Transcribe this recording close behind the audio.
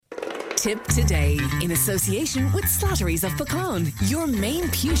Tip today in association with Slattery's of Pecan, your main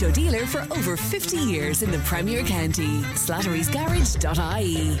Peugeot dealer for over 50 years in the Premier County.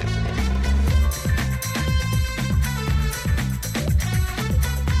 Slattery'sGarage.ie.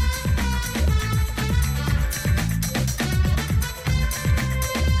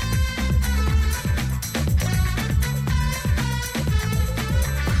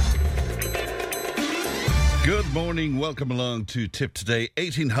 Good morning, welcome along to Tip Today,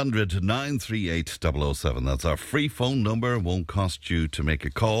 1800 938 007. That's our free phone number, won't cost you to make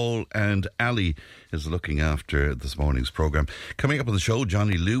a call, and Ali is looking after this morning's programme. Coming up on the show,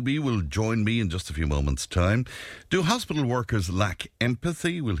 Johnny Luby will join me in just a few moments' time. Do hospital workers lack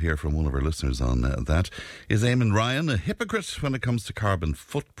empathy? We'll hear from one of our listeners on that. Is Eamon Ryan a hypocrite when it comes to carbon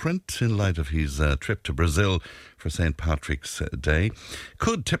footprint in light of his trip to Brazil for St. Patrick's Day?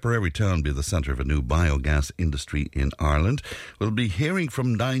 Could Tipperary town be the centre of a new biogas industry in Ireland? We'll be hearing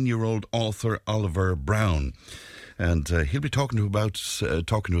from 9-year-old author Oliver Brown, and he'll be talking to us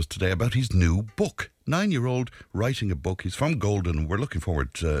today about his new book. 9-year-old writing a book. He's from Golden, and we're looking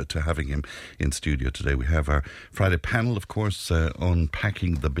forward to having him in studio today. We have our Friday panel, of course,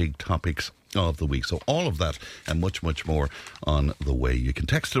 unpacking the big topics of the week. So all of that and much, much more on the way. You can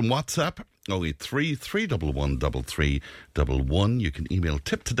text and WhatsApp 083 311 3311. You can email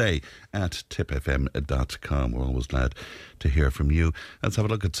tiptoday@tipfm.com. We're always glad to hear from you. Let's have a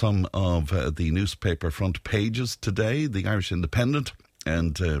look at some of the newspaper front pages today. The Irish Independent,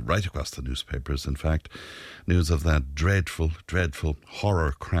 and right across the newspapers, in fact, news of that dreadful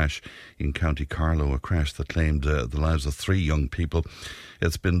horror crash in County Carlow, a crash that claimed the lives of 3 young people.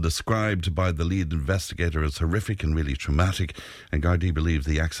 It's been described by the lead investigator as horrific and really traumatic, and Gardaí believe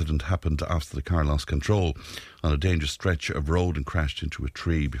the accident happened after the car lost control on a dangerous stretch of road and crashed into a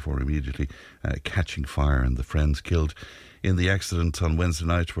tree before immediately catching fire, and the friends killed in the accident on Wednesday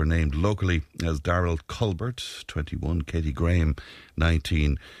night were named locally as Darrell Culbert, 21, Katie Graham,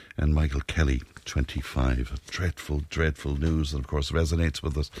 19, and Michael Kelly, 25. Dreadful, dreadful news, and of course resonates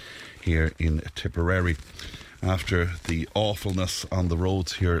with us here in Tipperary after the awfulness on the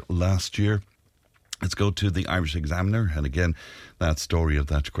roads here last year. Let's go to the Irish Examiner, and again, that story of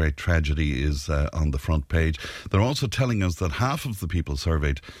that great tragedy is on the front page. They're also telling us that half of the people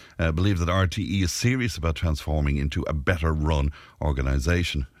surveyed believe that RTE is serious about transforming into a better run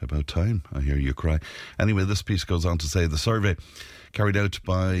organisation. About time, I hear you cry. Anyway, this piece goes on to say the survey carried out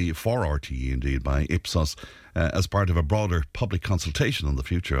for RTE, indeed, by Ipsos, as part of a broader public consultation on the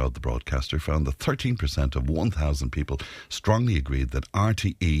future of the broadcaster, found that 13% of 1,000 people strongly agreed that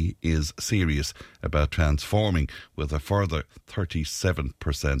RTE is serious about transforming, with a further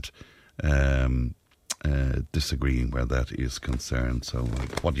 37% disagreeing where that is concerned. So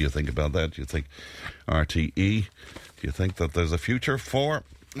what do you think about that? Do you think RTE, do you think that there's a future for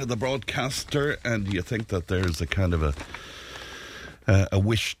the broadcaster, and do you think that there's a kind of a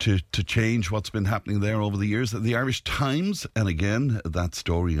wish to change what's been happening there over the years? The Irish Times, and again, that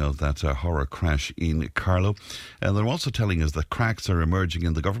story of that horror crash in Carlow. And they're also telling us that cracks are emerging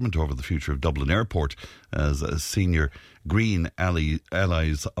in the government over the future of Dublin Airport, as senior Green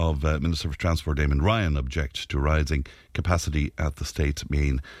allies of Minister for Transport Eamon Ryan object to rising capacity at the state's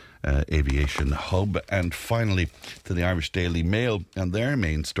main aviation hub. And finally, to the Irish Daily Mail and their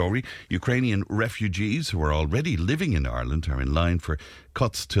main story: Ukrainian refugees who are already living in Ireland are in line for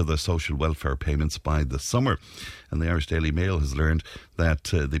cuts to their social welfare payments by the summer. And the Irish Daily Mail has learned that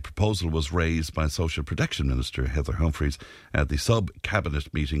the proposal was raised by Social Protection Minister Heather Humphreys at the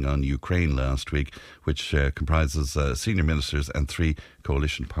sub-cabinet meeting on Ukraine last week, which comprises senior ministers and 3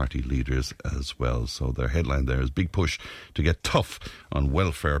 coalition party leaders as well. So their headline there is "Big Push to Get Tough on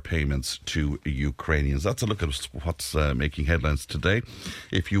Welfare Payments to Ukrainians." That's a look at what's making headlines today.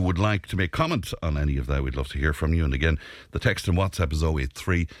 If you would like to make comment on any of that, we'd love to hear from you. And again, the text and WhatsApp is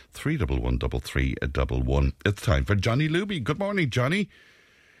 083 311 3311. It's time for Johnny Luby. Good morning, Johnny.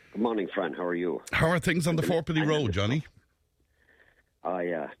 Good morning, Fran. How are you? How are things on the Fourpenny Road, Johnny? Oh,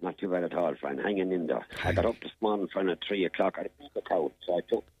 yeah, not too bad at all, Fran. Hanging in there. I got up this morning, Fran, at 3 o'clock. I took the out, so I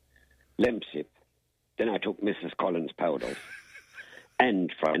took Lemsip. Then I took Mrs. Collins' powder.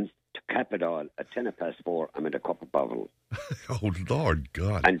 And, Fran, to cap it all, at 4:10, I'm in a cup of bottle. Oh, Lord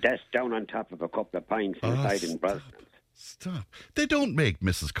God. And that's down on top of a couple of pints inside in Brosnan. Stop. They don't make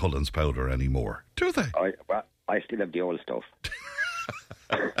Mrs. Cullen's powder anymore, do they? I still have the old stuff.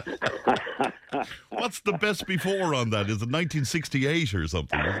 What's the best before on that? Is it 1968 or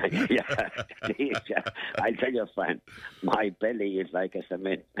something? Yeah. I'll tell you, Fran, my belly is like a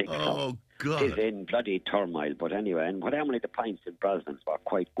cement mixer. Oh, God. It's in bloody turmoil. But anyway, and what how many of the pints in Brosnan were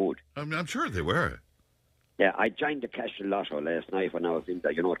quite good. I mean, I'm sure they were. Yeah, I joined the Cash Lotto last night when I was in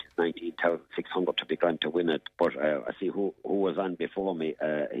there. You know, it's 19,600 to be going to win it. But I see who was on before me.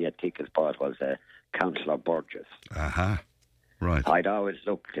 He had tickets bought was Councillor Burgess. Aha. Right. I'd always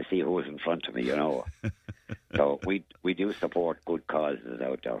look to see who was in front of me, you know. So we do support good causes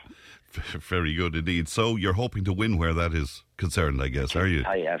out there. Very good indeed. So you're hoping to win where that is concerned, I guess, are you?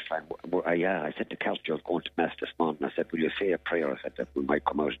 I said to Cash, I was going to Mass this morning. I said, will you say a prayer? I said that we might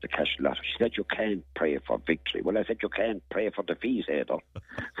come out of the Cash Lotto. She said, you can't pray for victory. Well, I said, you can't pray for defeat either.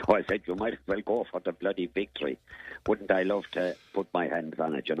 So I said, you might as well go for the bloody victory. Wouldn't I love to put my hands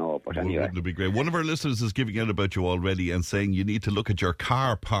on it, you know? But anyway. Wouldn't it be great? One of our listeners is giving out about you already and saying you need to look at your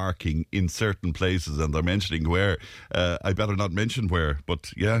car parking in certain places, and they're mentioning where. I better not mention where,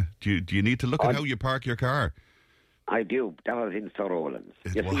 but yeah, do you need to look at how you park your car? I do. That was in Sir Rowlands.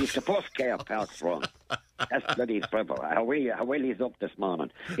 You see, if the first car parks wrong, that's bloody Trevor. How well he's up this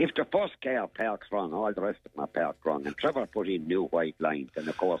morning. If the first car parks wrong, all the rest of them are parked wrong. And Trevor put in new white lines, and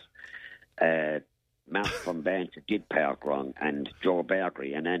of course, Matt from Banta did park wrong, and Joe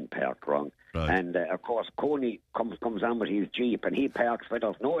Bergery and Ann parked wrong. Right. And of course, Coney comes on with his Jeep, and he parks where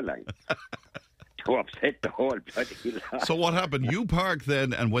there's no line. To upset the whole bloody lot. So what happened? You parked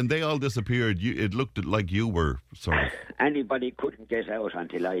then, and when they all disappeared, it looked like you were sort of... Anybody couldn't get out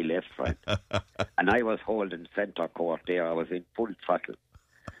until I left, friend. And I was holding centre court there. I was in full throttle.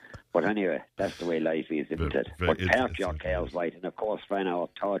 But anyway, that's the way life is, isn't it? But park your cars right. And of course, friend, our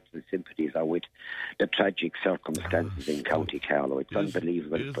thoughts and sympathies are with the tragic circumstances in County Carlow. It's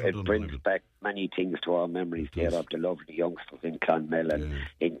unbelievable. It brings back many things to our memories there of the lovely youngsters in Clonmel and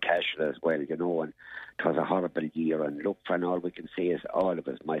in Cashel as well, you know. And it was a horrible year. And look, friend, all we can say is all of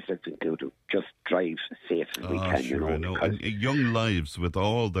us, myself included, just drive safe as we can, sure, you know. And young lives with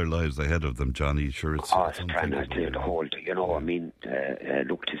all their lives ahead of them, Johnny, sure it's friend, I tell you, the whole, you know, I mean,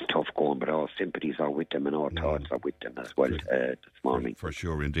 look, it's tough going, but our sympathies are with them and our thoughts are with them as well this morning. For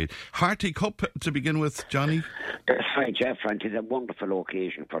sure, indeed. Hearty Cup to begin with, Johnny? That's right, Jeff, friend. It's a wonderful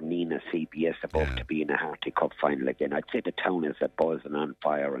occasion for Nina CBS about to be in a Hearty Cup final again. I'd say the town is buzzing on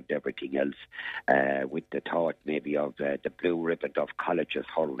fire and everything else, with the thought maybe of the blue ribbon of colleges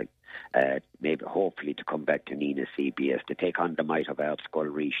hurling. Maybe hopefully to come back to Nina CBS to take on the might of our Skull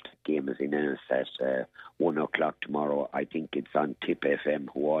Reach. The game is in Ennis at 1 o'clock tomorrow. I think it's on Tip FM,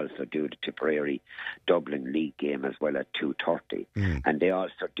 who also do the Tipperary Dublin League game as well at 2:30. And they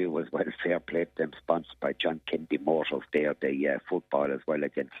also do as well Fair Play to them, sponsored by John Kennedy Motors there, the football as well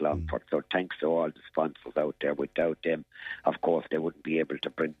against Longford. So thanks to all the sponsors out there. Without them, of course, they wouldn't be able to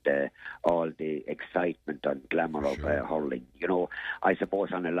bring all the excitement and glamour of hurling. You know, I suppose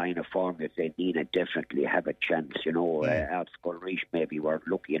on a line of form, if they Nina definitely have a chance, you know. Out Skull Reach maybe were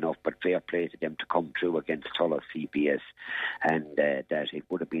lucky enough, but fair play to them to come through against Tulla CBS, and that it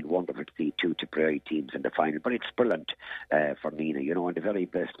would have been wonderful to see two Tipperary teams in the final. But it's brilliant for Nina, you know, and the very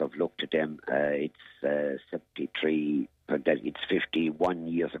best of luck to them. It's 73. But it's 51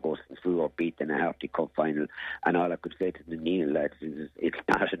 years ago since we were beaten in a Hearty Cup final, and all I could say to the Neil lads is it's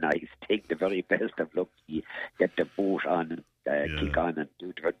not a nice thing. The very best of luck. You get the boot on and kick on and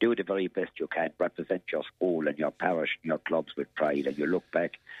do the very best you can. Represent your school and your parish and your clubs with pride. And you look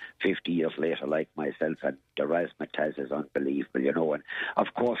back 50 years later, like myself, and the razzmatazz is unbelievable, you know. And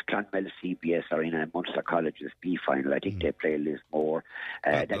of course, Clonmel CBS are in a Munster Colleges B final. I think they play Lismore.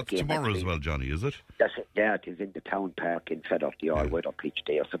 That's tomorrow as well, Johnny, is it? That's it. Yeah, it is in the town park in Feddock, the all-weather pitch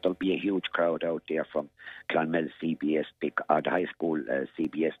there. So there'll be a huge crowd out there from Clonmel CBS, or the high school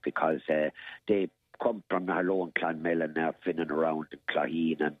CBS, because they come from Harlow, Clonmel, and now finning around in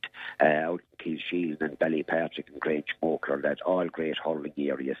Claheen and out in Kilshean and Ballypatrick and Grange Smoker. That's all great hurling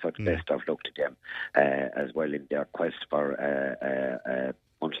areas. So the best of luck to them as well in their quest for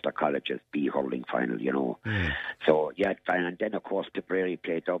Munster College's B hurling final, you know. So, yeah, and then, of course, Tipperary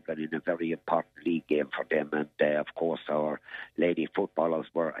played Dublin in a very important league game for them. And, of course, our lady footballers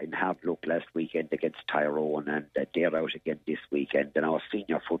were in hard luck last weekend against Tyrone, and they're out again this weekend. And our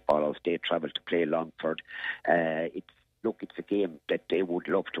senior footballers, they travelled to play Longford. It's a game that they would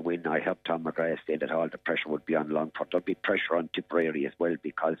love to win. I heard Tom McGrath say that all the pressure would be on Longford. There'll be pressure on Tipperary as well,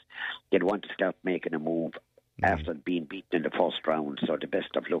 because they'd want to start making a move after being beaten in the first round. So the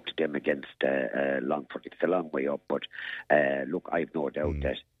best of luck to them against Longford. It's a long way up, but look, I've no doubt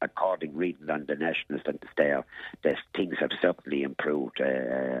that according reading on the Nationals and the Star, that things have certainly improved,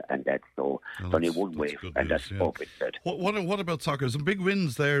 and that's so it's only one way, and that's spoken said. What about soccer? Some big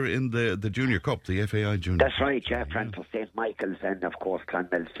wins there in the Junior Cup, the FAI Junior. That's right, yeah. For St. Michael's and of course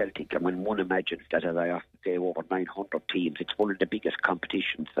Clonmel Celtic. I mean, one imagines that, as I often say, over 900 teams. It's one of the biggest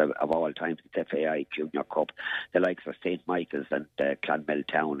competitions of all time. It's FAI Junior Cup. The likes of St. Michael's and Clonmel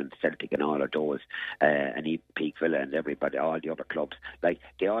and Celtic and all of those, and even Peak Villa and everybody, all the other clubs, like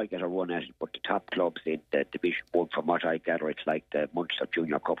they all get a run at it. But the top clubs in the Division 1, from what I gather, it's like the Munster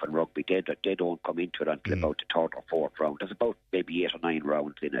Junior Cup and rugby. They don't come into it until about the third or fourth round. There's about maybe 8 or 9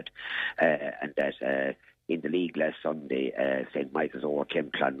 rounds in it, and that. In the league last Sunday, St. Michael's overcame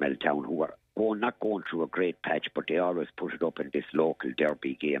Clonmel, who are not going through a great patch, but they always put it up in this local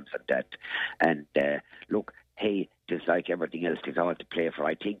derby games and that. And look, hey, just like everything else, it's all to play for.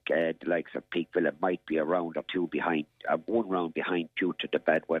 I think the likes of Peak Villa might be a round or two behind, 1 round behind due to the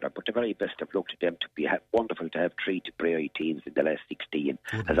bad weather. But the very best of luck to them. To be wonderful to have 3 Tipperary teams in the last 16.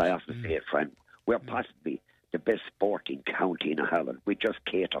 As I often say, friend, we're possibly the best sporting county in Ireland. We just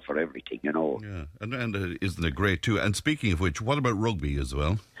cater for everything, you know. Yeah, and isn't it great too? And speaking of which, what about rugby as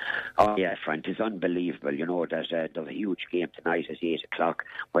well? Oh yeah, Frank, it's unbelievable. You know, there's a huge game tonight at 8 o'clock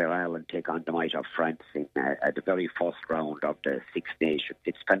where Ireland take on the might of France in the very first round of the Six Nations.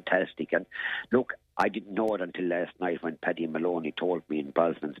 It's fantastic. And look, I didn't know it until last night when Paddy Maloney told me in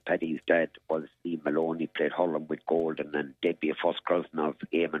Bosman's. Paddy's dad was Steve Maloney, played hurling with Golden, and they'd be a first cousin of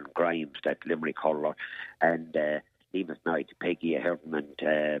Eamon Grimes, that Limerick hurler, and Leamus Knight, Peggy Ahern,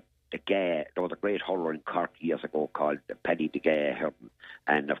 and the Gay. There was a great hurler in Cork years ago called Paddy the Gay Ahern,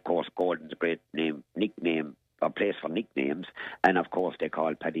 and of course Golden's a great nickname, a place for nicknames, and of course they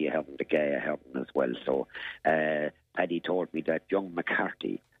call Paddy Ahern the Gay Ahern as well. So Paddy told me that young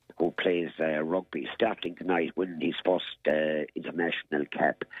McCarthy, who plays rugby, starting tonight, winning his first international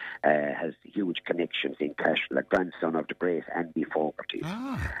cap, has huge connections in Cashel, a grandson of the great Andy Fogarty.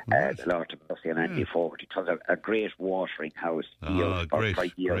 Right. The Lord of Mercy and Andy Fogarty. It was a great watering house.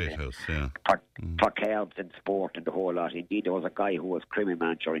 Great house, yeah. For carbs and sport and the whole lot. Indeed, there was a guy who was Crimmy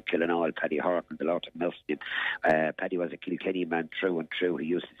manager in Killinall, Paddy Harkin, the Lord of Mercy. Paddy was a Kilkenny man through and through. He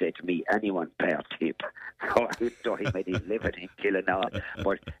used to say to me, anyone pay a tip. So he made his living in Killinall.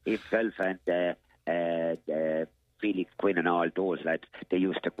 But himself and Felix Quinn and all those lads, they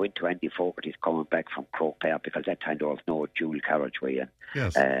used to go into Andy Fogarty's coming back from Croke Park, because that time there was no dual carriageway. And,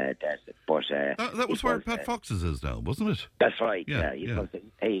 yes. That was where Pat Fox's is now, wasn't it? That's right. Yeah,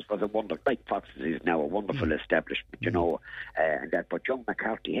 It was a wonderful, like Fox's is now a wonderful establishment, you know. And that, but young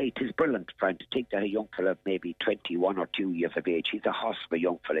McCarthy, hey, it is brilliant, friend, to think that a young fella, maybe 21 or 2 years of age, he's a horse of a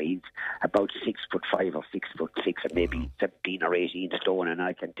young fella. He's about 6'5" or 6'6", and maybe 17 or 18 stone. And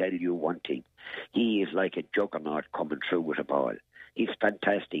I can tell you one thing: he is like a juggernaut coming through with a ball. He's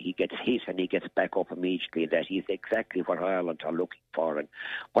fantastic. He gets hit and he gets back up immediately. That he's exactly what Ireland are looking for. And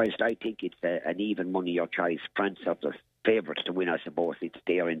whilst I think it's an even money or choice, France are the favourites to win, I suppose. It's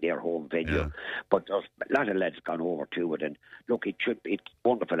there in their home venue. Yeah. But there's a lot of lads gone over to it. And look, it's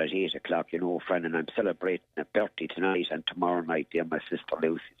wonderful at 8 o'clock, you know, friend. And I'm celebrating a birthday tonight and tomorrow night. There, my sister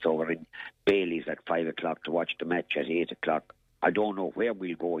Lucy's over in Bailey's at 5 o'clock to watch the match at 8 o'clock. I don't know where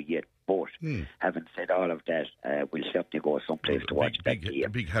we'll go yet, but having said all of that, we'll certainly go someplace to watch that game. A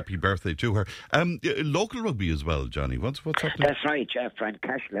big happy birthday to her. Local rugby as well, Johnny. What's happening? That's right, Frank.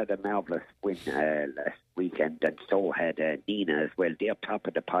 Cashel had a marvellous win last weekend, and so had Nina as well. They're top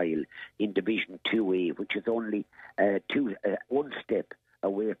of the pile in Division 2A, which is only one step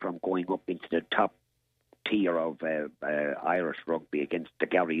away from going up into the top tier of Irish rugby against the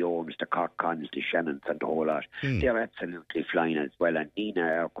Gary Owens, the Cork Cons, the Shannons and the whole lot. They're absolutely flying as well. And Nina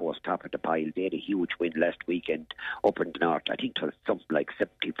are, of course, top of the pile. They had a huge win last weekend up in the north. I think it was something like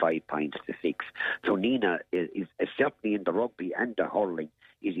 75 points to 6. So Nina is certainly in the rugby and the hurling.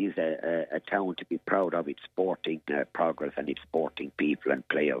 It is a town to be proud of, its sporting progress and its sporting people and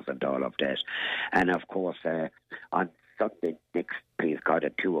players and all of that. And of course, on Sunday next, please God,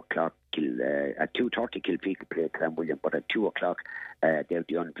 at 2 o'clock, at 2:30 Kilpeacle play Clanwilliam, but at 2 o'clock there'll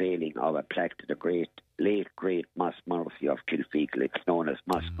be unveiling of a plaque to the late great Moss Morrissey of Kilpeacle. It's known as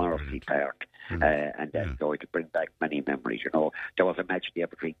Moss Morrissey Park. And so it'll bring back many memories, you know. There was a match there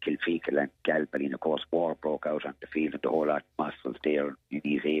between Kilpeacle and Galbally, of course war broke out on the field and the whole lot. Moss was there in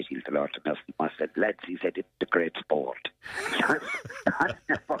his 80s, the Lord of Mercy. Moss said, lads, he said, it's the great sport. That's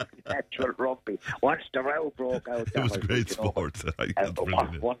the actual rugby. Once the row broke out, it was great sport.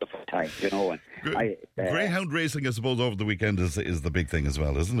 Wonderful time, you know. And greyhound racing, I suppose, over the weekend is the big thing as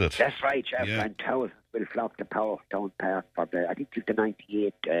well, isn't it? That's right, and thousands will flock to Powertown Park for I think it's the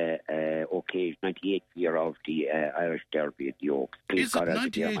 98 occasion, 98th year of the Irish Derby at the Oaks. Is it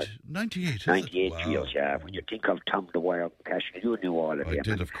 98? 98, 98 wow. years, yeah. When you think of Tom the Wire Cash, you knew all of them. I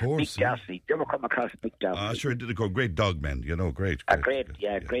did, of course. Big Daffy. Did you ever come across Big Daffy? Sure, did. Great dog man, great.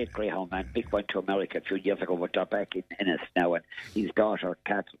 Great greyhound man. Big went to America a few years ago, but they're back in Ennis now, and his daughter,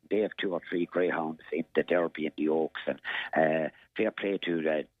 Kat, they have 2 or 3 greyhounds in the Derby and the Oaks, and fair play to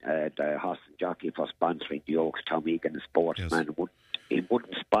the horse and jockey for sponsoring the Oaks. Tom Egan, the sportsman, he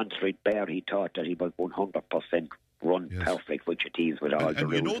wouldn't sponsor it bare. He thought that he was 100% run perfect, which it is with all the rules.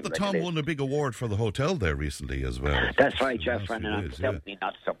 And you know that Tom won a big award for the hotel there recently as well. That's right, Jeff, and I'm certainly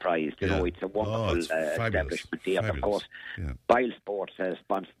not surprised. You know, it's a wonderful establishment there. Of course, Bile Sports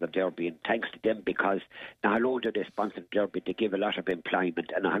sponsored the Derby, and thanks to them, because not only do they sponsor the Derby, they give a lot of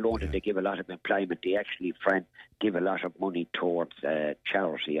employment, and not only do they give a lot of employment, they actually give a lot of money towards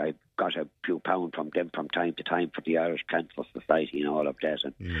charity. I've got a few pounds from them from time to time for the Irish Cancer Society and all of that.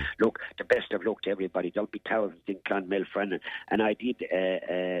 And look, the best of luck to everybody. There'll be thousands in Clonmel, friend. And I did,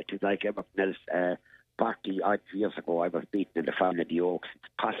 to like everything else, 40 odd years ago, I was beaten in the final of the Oaks.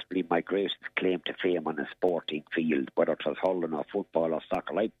 It's possibly my greatest claim to fame on a sporting field, whether it was hurling or football or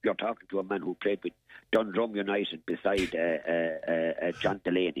soccer. You're talking to a man who played with Dundrum United beside John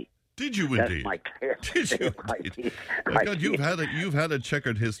Delaney. Did you indeed? Did you indeed? My God, you've had a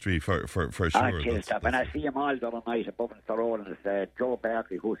checkered history for sure. And I see him all the other night above in Tyrone, and Joe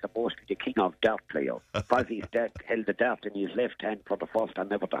Barkley, who's supposed to be the king of dart players. Fozzy's held the dart in his left hand for the first time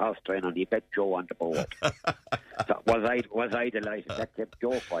ever to horse train, and he bet Joe on the board. So was I delighted? That kept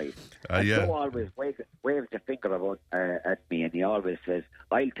Joe quiet. Joe always waves the finger at me, and he always says,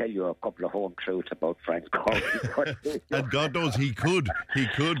 "I'll tell you a couple of home truths about Frank Corey." And God knows he could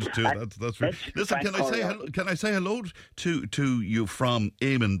too. That's right. Listen, can I say hello to you from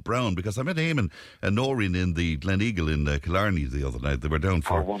Eamon Brown, because I met Eamon and Noreen in the Gleneagle in Killarney the other night. They were down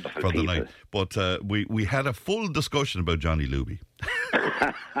for the night, but we had a full discussion about Johnny Luby.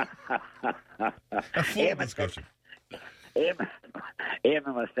 A full discussion.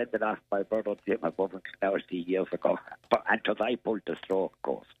 Eamon was sent it off by brother Jim above in Clonmel years ago, until I pulled the stroke, of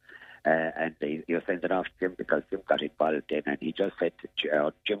course. And he was sent it off to Jim because Jim got involved in, and he just said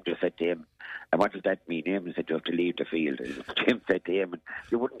to Jim just said to him, "And what does that mean?" Eamon said, "You have to leave the field." Jim said to Eamon,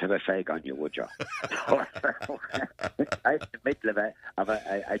 "You wouldn't have a fag on you, would you?" I'm in the middle of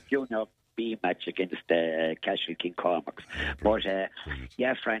a junior B match against Cashel King Cormacs. But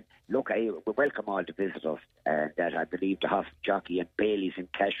friend, look, we welcome all the visitors. That I believe the horse jockey and Bailey's in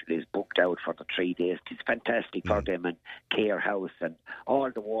Cashel is booked out for the 3 days. It's fantastic for them, and Care House and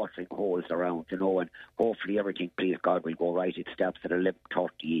all the watering holes around, and hopefully everything, please God, will go right. It stops at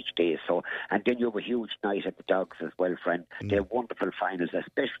 11:30 each day. So, and then you have a huge night at the Dogs as well, friend. They have wonderful finals,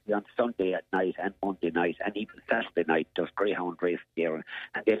 especially on Sunday at night and Monday night, and even Saturday night. There's greyhound racing there, and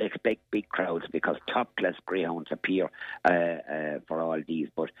they'll expect big crowds because top-class greyhounds appear for all these.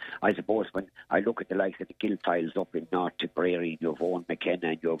 But I suppose when I look at the likes of the Guildfiles up in North Tipperary, you have Owen McKenna,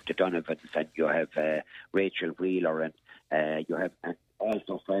 and you have the Donovans, and you have Rachel Wheeler, and you have... And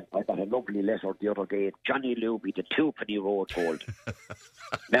also, friend, I got a lovely letter the other day. Johnny Luby, the Twopenny Road Gold.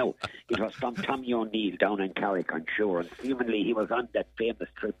 Now, it was from Tommy O'Neill down in Carrick, I'm sure, and seemingly he was on that famous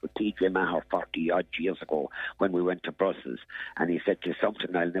trip with TJ Maher 40-odd years ago when we went to Brussels, and he said to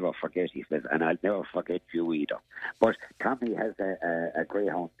something I'll never forget, he says, and I'll never forget you either. But Tommy has a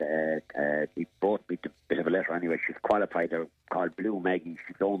greyhound. He brought me a bit of a letter anyway. She's qualified, called Blue Maggie.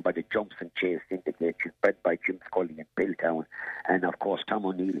 She's owned by the Jumps and Chase Syndicate. She's bred by Jim Scully in Billtown, and of course Tom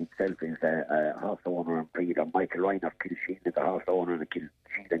O'Neill himself is a horse owner and breeder. Michael Ryan of Kilsheen is a horse owner and a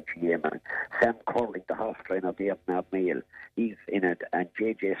Kilsheen and GM, and Sam Curling, the horse trainer there at Mail, he's in it, and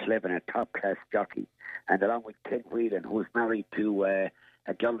JJ Slevin, a top class jockey, and along with Ken Whelan, who's married to a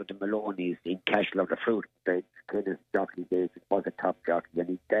girl of the Maloney's in Cashel of the Fruit. Ken's jockey days was a top jockey, and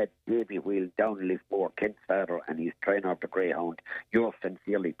his dad, Davy Whelan, down in Lismore, Ken's father, and he's trainer of the Greyhound. Yours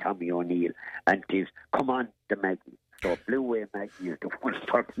sincerely, Tommy O'Neill, and he's Come On the Maggie. So Blue Way Maggie is the one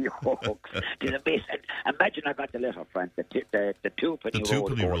for the Oaks. Imagine I got the letter, friend. The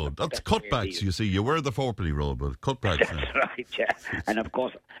Twopenny Road. That's cutbacks, you see. You were the Fourpenny Road, but cutbacks. That's right, yeah. And of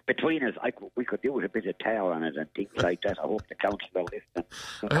course, between us, we could do with a bit of tar on it and things like that. I hope the council are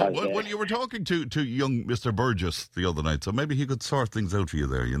listening. Well, you were talking to young Mr. Burgess the other night, so maybe he could sort things out for you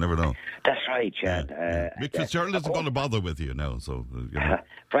there. You never know. That's right, Jan. Mick Fitzgerald isn't going to bother with you now, so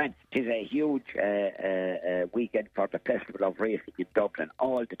Friend, it is a huge weekend for the Festival of Racing in Dublin.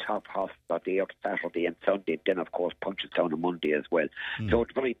 All the top horses are there Saturday and Sunday. Then, of course, Punchestown on Monday as well. So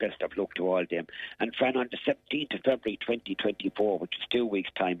it's very best of luck to all them. And, friend, on the 17th of February 2024, which is 2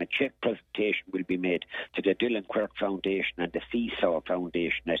 weeks' time, a cheque presentation will be made to the Dylan Quirk Foundation and the Seesaw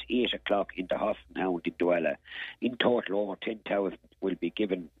Foundation at 8 o'clock in the Horse and Hound in Duella. In total, over 10,000 will be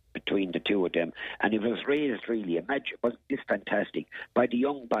given between the two of them, and it was raised really, imagine, wasn't this fantastic, by the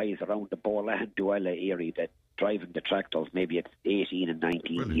young boys around the Borlahan Duella area that driving the tractors maybe at 18 and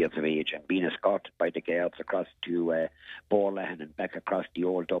 19 years of age and being escorted by the girls across to Borlahan and back across the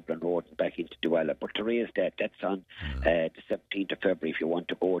old Dublin Road and back into Duella. But to raise that's on the 17th of February if you want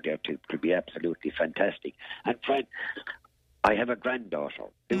to go there. It will be absolutely fantastic. And friend, I have a granddaughter,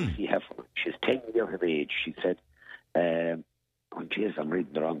 Lucy Heffernan. She's 10 years of age. She said, oh, jeez, I'm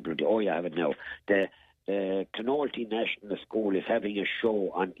reading the wrong bloody. Oh, yeah, I have it now. The Clonoulty National School is having a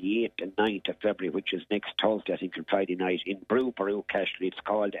show on the 8th and 9th of February, which is next Thursday, I think, and Friday night, in Peru, Castle. It's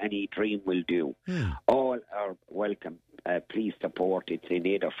called Any Dream Will Do. All are welcome. Please support. It's in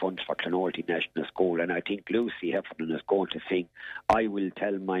aid of funds for Clonoulty National School, and I think Lucy Heffernan is going to sing I Will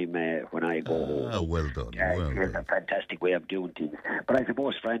Tell My Ma when I go home. Oh, well done. It's a fantastic way of doing things. But I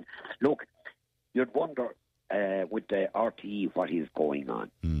suppose, friend, look, you'd wonder with the RTE what is going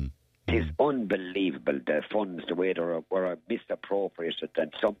on. It's unbelievable, the funds, the way they were misappropriated,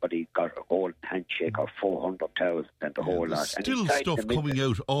 and somebody got a golden handshake of 400,000 and the whole lot. Still stuff coming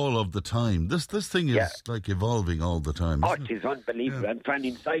out all of the time. This thing is like evolving all the time. It is unbelievable. And fan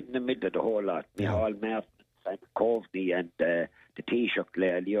inside in the middle of the whole lot, Michal Merton, Simon Coveney, and the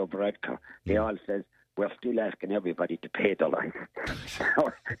Taoiseach, Leo Varadkar, they all says, we're still asking everybody to pay the line.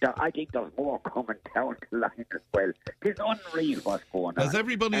 So, I think there's more coming down the line as well. It's unreal what's going on. Has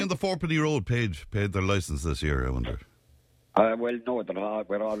everybody on the Fourpenny Road paid their licence this year, I wonder? Well, no,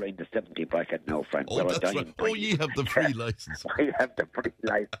 we're all in the 70 bracket now, Frank. Oh, that's right. Oh, you have the free licence. I have the free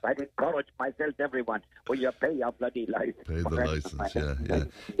licence. I'd encourage myself, everyone, will you pay your bloody licence? Pay the licence,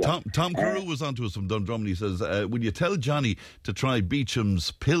 yeah. Tom Carew was on to us from Dundrum. He says, will you tell Johnny to try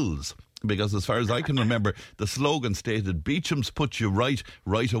Beecham's pills? Because as far as I can remember, the slogan stated, Beecham's put you right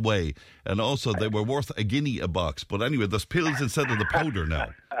away. And also they were worth a guinea a box. But anyway, there's pills instead of the powder now.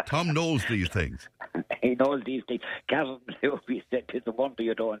 Tom knows these things. He knows these things. Gavin Luby said, it's a wonder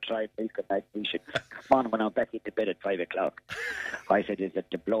you don't try milk and magnesium. Come on, when I'm back into bed at 5 o'clock. I said, is it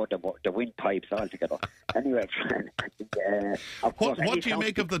to blow the windpipes altogether? Anyway, of course, what do you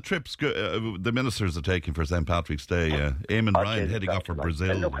make of the trips the ministers are taking for St. Patrick's Day? Eamon Ryan heading off for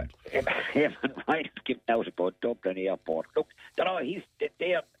Brazil. Look, Eamon Ryan is giving out about Dublin Airport. Look,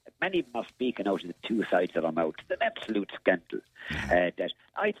 many of them are speaking out of the two sides of their mouth. It's an absolute scandal. That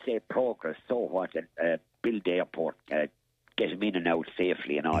I'd say progress, so what, build the airport, get him in and out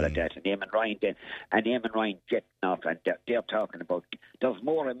safely and all of that. And Eamon Ryan jetting off, and they're talking about there's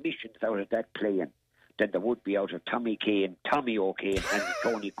more emissions out of that plane than there would be out of Tommy O'Kane, and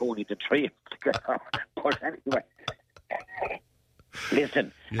Tony Coney, the three of them. But anyway,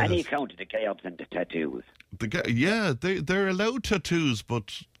 listen, any account of the cabs and the tattoos? They're allowed tattoos,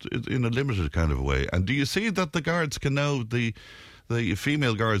 but in a limited kind of a way. And do you see that the guards can now, the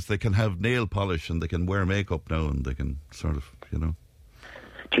female guards, they can have nail polish and they can wear makeup now, and they can sort of,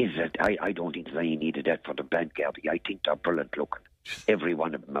 Jesus, I don't think there's any need of that for the band guard. I think they're brillint looking. Every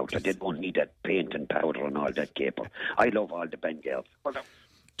one of them out there. They don't need that paint and powder and all that caper. I love all the band girls.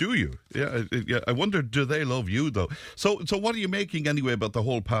 Do you? Yeah. I wonder, do they love you, though? So what are you making, anyway, about the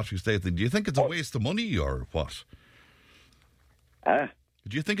whole Patrick's Day thing? Do you think it's a waste of money, or what?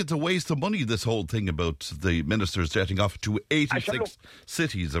 Do you think it's a waste of money, this whole thing about the ministers jetting off to 86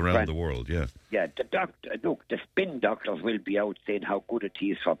 cities around the world? Yeah, the spin doctors will be out saying how good it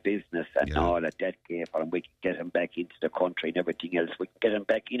is for business and all of that, and we can get them back into the country and everything else. We can get them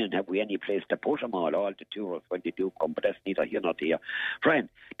back in, and have we any place to put them all the tourists when they do come, but that's neither here nor there. Friend,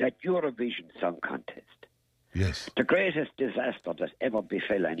 that Eurovision Song Contest, the greatest disaster that ever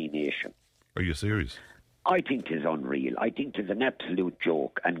befell any nation. Are you serious? I think it is unreal. I think it is an absolute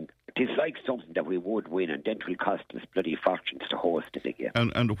joke, and it is like something that we would win, and then it will cost us bloody fortunes to host it again.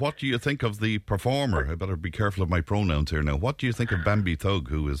 And what do you think of the performer? I better be careful of my pronouns here now. What do you think of Bambi Thug,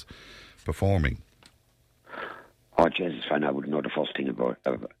 who is performing? Oh, Jesus, fine, I wouldn't know the first thing about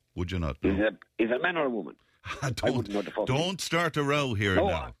it. Would you not? Is a man or a woman? I wouldn't know the first thing. Start a row here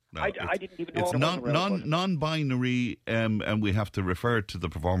now. No, I didn't even know. It's non-binary, and we have to refer to the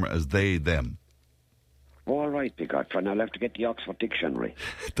performer as they, them. All right, big God, friend. I'll have to get the Oxford Dictionary.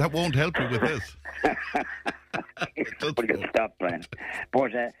 That won't help you with this. Will you stop, friend?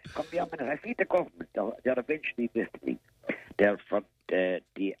 But come here a minute. I see the government, they're eventually listening.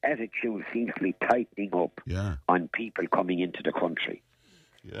 The attitude seems to be tightening up on people coming into the country.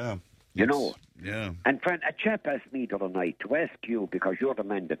 Yeah. You know? Yeah. And friend, a chap asked me the other night to ask you, because you're the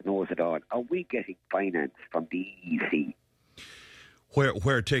man that knows it all, are we getting finance from the EEC?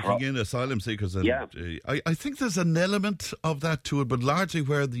 Where taking in asylum seekers. And, I think there's an element of that to it, but largely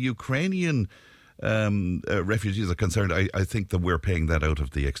where the Ukrainian refugees are concerned, I think that we're paying that out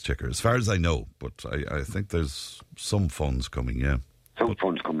of the exchequer, as far as I know. But I think there's some funds coming,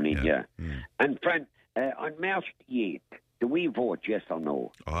 funds coming in, Mm. And friend, on March the 8th, do we vote yes or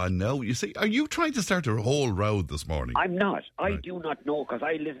no? No. You see, are you trying to start a whole row this morning? I'm not. Right. I do not know, because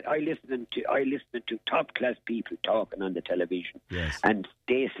I listen to top class people talking on the television, and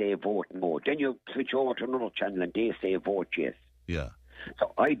they say vote no. Then you switch over to another channel and they say vote yes. Yeah.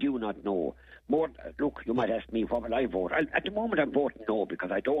 So I do not know. Look, you might ask me what will I vote. At the moment I'm voting no,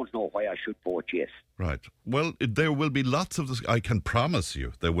 because I don't know why I should vote yes. Right. Well, there will be lots of I can promise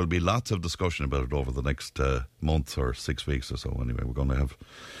you there will be lots of discussion about it over the next month or 6 weeks or so. Anyway, we're going to have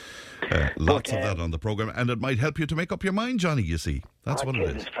lots of that on the programme, and it might help you to make up your mind, Johnny, you see. That's what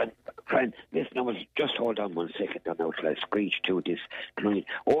it is. Friend, listen, just hold on 1 second now till I screech to this.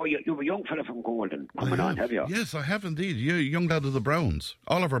 Oh, you're a young fella from Golden coming on, have you? Yes, I have indeed. You're a young lad of the Browns.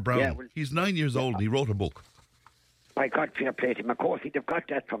 Oliver Brown. Yeah, well, he's 9 years old and he wrote a book. By God, fair play to him. Of course, he'd have got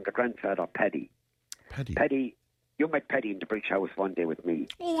that from the grandfather, Paddy. Paddy, you met Paddy in the Bridge House one day with me.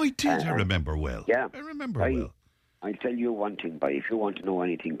 Oh, I did. I remember well. Yeah. I remember well. I'll tell you one thing, boy. If you want to know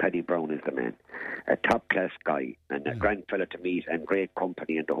anything, Paddy Brown is the man. A top-class guy and a grand fella to meet and great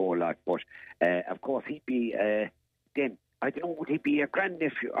company and the whole lot. But, of course, he'd be then, I don't know, would he be a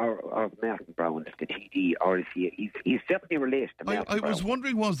grandnephew of Martin Brown, the TD, or is he's certainly related to Martin Brown. I was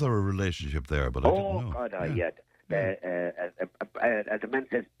wondering, was there a relationship there, but I didn't know. Oh, God, yeah. As a man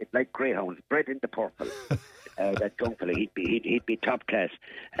says, it's like greyhounds, bred in the purple. That young fella, he'd be top-class.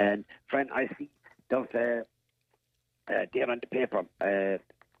 And, friend, I see those... there on the paper,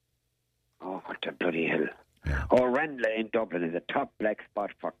 what the bloody hell. Yeah. Ranelagh in Dublin is a top black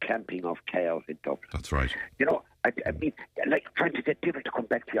spot for clamping of cars in Dublin. That's right. You know, I mean, like trying to get people to come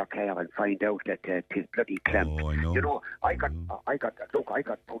back to your car and find out that tis bloody clamped. Oh, I know. You know, I got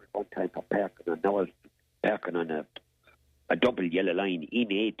pulled one time for parking, and I was parking on a double yellow line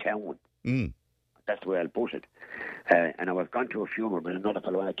in a town. Mm. That's where I'll put it. And I was gone to a funeral with another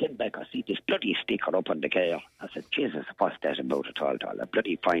fellow. When I came back, I see this bloody sticker up on the car. I said, Jesus, what's that about at all? A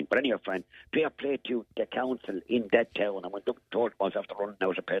bloody fine. But anyway, friend, fair play to the council in that town. I went up and told myself after running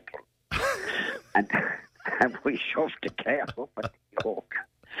out of petrol. and we shoved the car up at the York.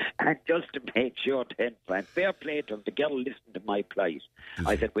 And just to make sure then, friend, fair play to him, the girl listened to my plight.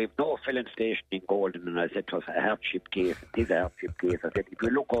 I said, we've no filling station in Golden, and I said to us, a hardship case. It is a hardship case. I said, if you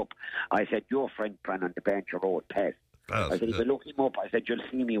look up, I said, your friend, Fran, on the Bancher Road, Pass. I said, if you look him up, I said, you'll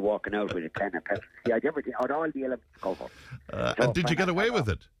see me walking out with a can of petrol. See, I had everything, I had all the elements covered. And did you get away with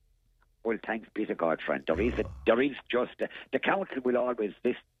it? Well, thanks be to God, friend. There is just... the council will always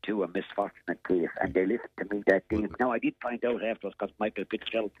listen to a misfortunate case, and they listen to me that day. Now, I did find out afterwards, because Michael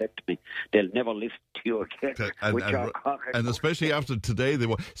Fitzgerald said to me, they'll never listen to you again. And especially after today, they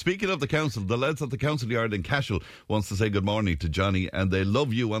were... Speaking of the council, the lads at the council yard in Cashel wants to say good morning to Johnny, and they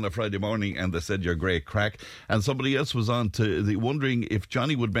love you on a Friday morning, and they said you're great crack. And somebody else was on to wondering if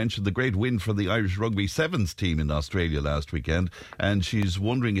Johnny would mention the great win for the Irish Rugby Sevens team in Australia last weekend, and she's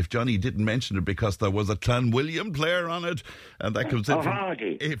wondering if Johnny didn't mention it because there was a Clanwilliam player on it, and that comes in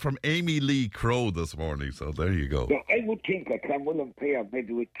from Amy Lee Crow this morning. So there you go. Yeah, I would think a Clanwilliam player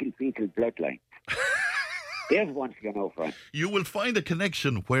maybe with Kilfetal bloodline. There's one for you know, friend. You will find a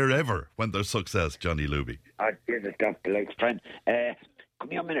connection wherever when there's success, Johnny Luby. There's a stuff the likes, friend. Come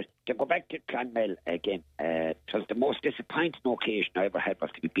here a minute. To go back to Clonmel again, it was the most disappointing occasion I ever had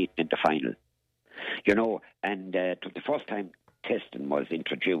was to be beaten in the final. You know, and it was the first time testing was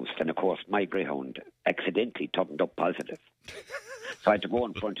introduced, and of course my greyhound accidentally turned up positive. So I had to go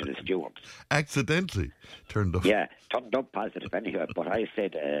in front of the stewards. Accidentally turned up? Yeah, turned up positive anyway. But I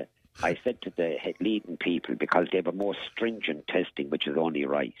said to the leading people, because they were more stringent testing, which is only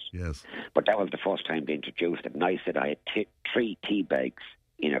right. Yes. But that was the first time they introduced it, and I said I had 3 tea bags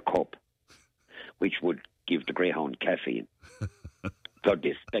in a cup, which would give the greyhound caffeine. So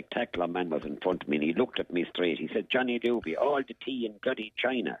this spectacular man was in front of me, and he looked at me straight. He said, Johnny Luby, all the tea in bloody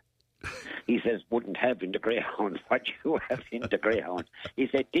China. He says, wouldn't have in the Greyhound what you have in the Greyhound. He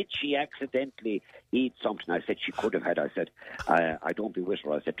said, did she accidentally eat something? I said, she could have had. I said, I don't be with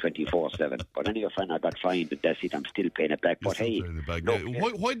her. I said, 24/7. But anyway, friend, I got fined, and that's it. I'm still paying it back. But hey,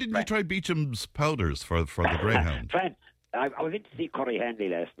 look, why didn't you try Beecham's powders for the Greyhound? Friend, I was in to see Corey Hanley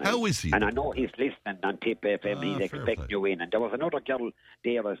last night. How is he? And I know he's listening on Tip FM. He's expecting you in. And there was another girl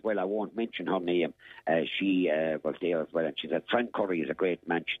there as well. I won't mention her name. She was there as well. And she said, Frank Curry is a great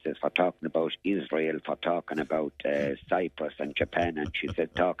man, she says, for talking about Israel, for talking about Cyprus and Japan. And she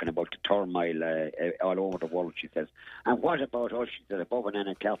said, talking about the turmoil all over the world, she says. And what about us? She said, above an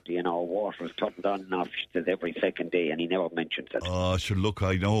Anaclarty and our water is turned on and off, she says, every second day. And he never mentions it. Oh, sure, look,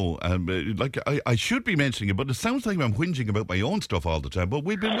 I know. I should be mentioning it, but it sounds like I'm whinging about my own stuff all the time, but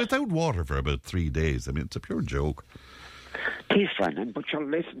we've been without water for about 3 days. I mean, it's a pure joke. Please, Fran, but you'll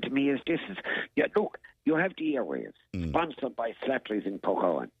listen to me as this is... Yeah, look, you have the airwaves, sponsored by Slattery's in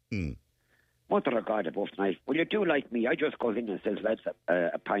Pocowan. Mother of God above tonight. Well, you do like me. I just go in and says, lads,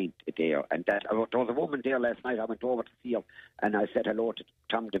 a pint there. And that there was a woman there last night. I went over to see her, and I said hello to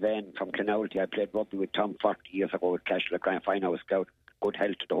Tom Devane from Clonoulty. I played rugby with Tom 40 years ago with Cashel, Grand Fine. I was scout. Good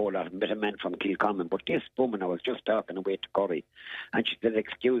health to the whole lot of bit of men from Kilcommon. But this woman, I was just talking away to Corey, and she said,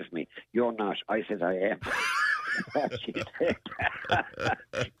 excuse me, you're not. I said, I am. She said,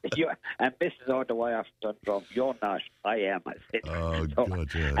 and this is all the way I've done from, you're not, I am. I said, oh, so, God,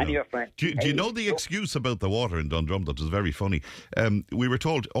 yeah. And your friend. Do you know the excuse about the water in Dundrum that was very funny? We were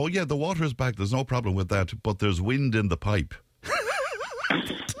told, oh yeah, the water is back, there's no problem with that, but there's wind in the pipe.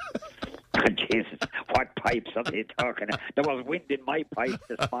 Jesus, what pipes are they talking about? There was wind in my pipe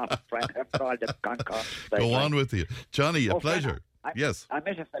this morning, Frank. After all the concourse. Go on with you. Johnny, a pleasure. Yes. I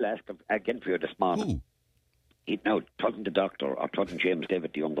met a fella again for you this morning. Who? It wasn't the doctor or wasn't James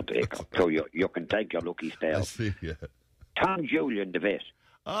David the undertaker. So you can thank your lucky stars. I see, yeah. Tom Julian, the vet.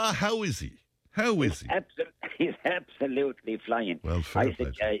 Ah, how is he? How is he? He's absolutely flying. Well, I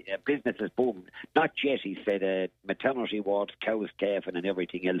said, business is booming. Not yet, he said, maternity wards, cows, calving and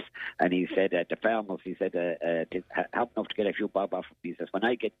everything else. And he said, the farmers, he said, have enough to get a few bob off. He says, when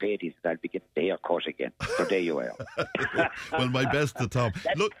I get paid, he says, I'll be getting the haircut again. So there you are. Well, my best to Tom.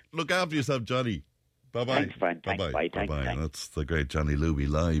 Look after yourself, Johnny. Bye-bye. Thanks, Frank. Bye-bye. Bye-bye. That's the great Johnny Luby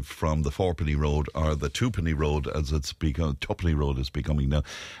live from the Fourpenny Road, or the Twopenny Road as it's become. Twopenny Road is becoming now.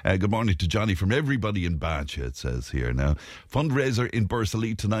 Good morning to Johnny from everybody in Badge, it says here now. Fundraiser in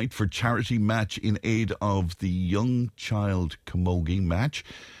Bursalee tonight for charity match in aid of the Young Child Camogie match.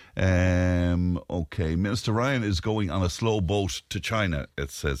 Okay, Minister Ryan is going on a slow boat to China,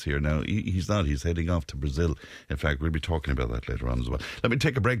 it says here now. He's not, he's heading off to Brazil. In fact, we'll be talking about that later on as well. Let me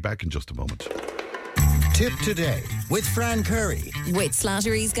take a break, back in just a moment. Tip today with Fran Curry. With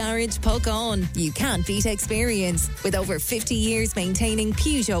Slattery's Garage, Puckon. You can't beat experience. With over 50 years maintaining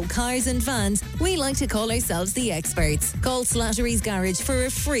Peugeot cars and vans, we like to call ourselves the experts. Call Slattery's Garage for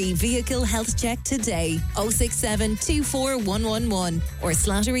a free vehicle health check today. 067 24111 or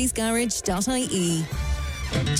slatterysgarage.ie.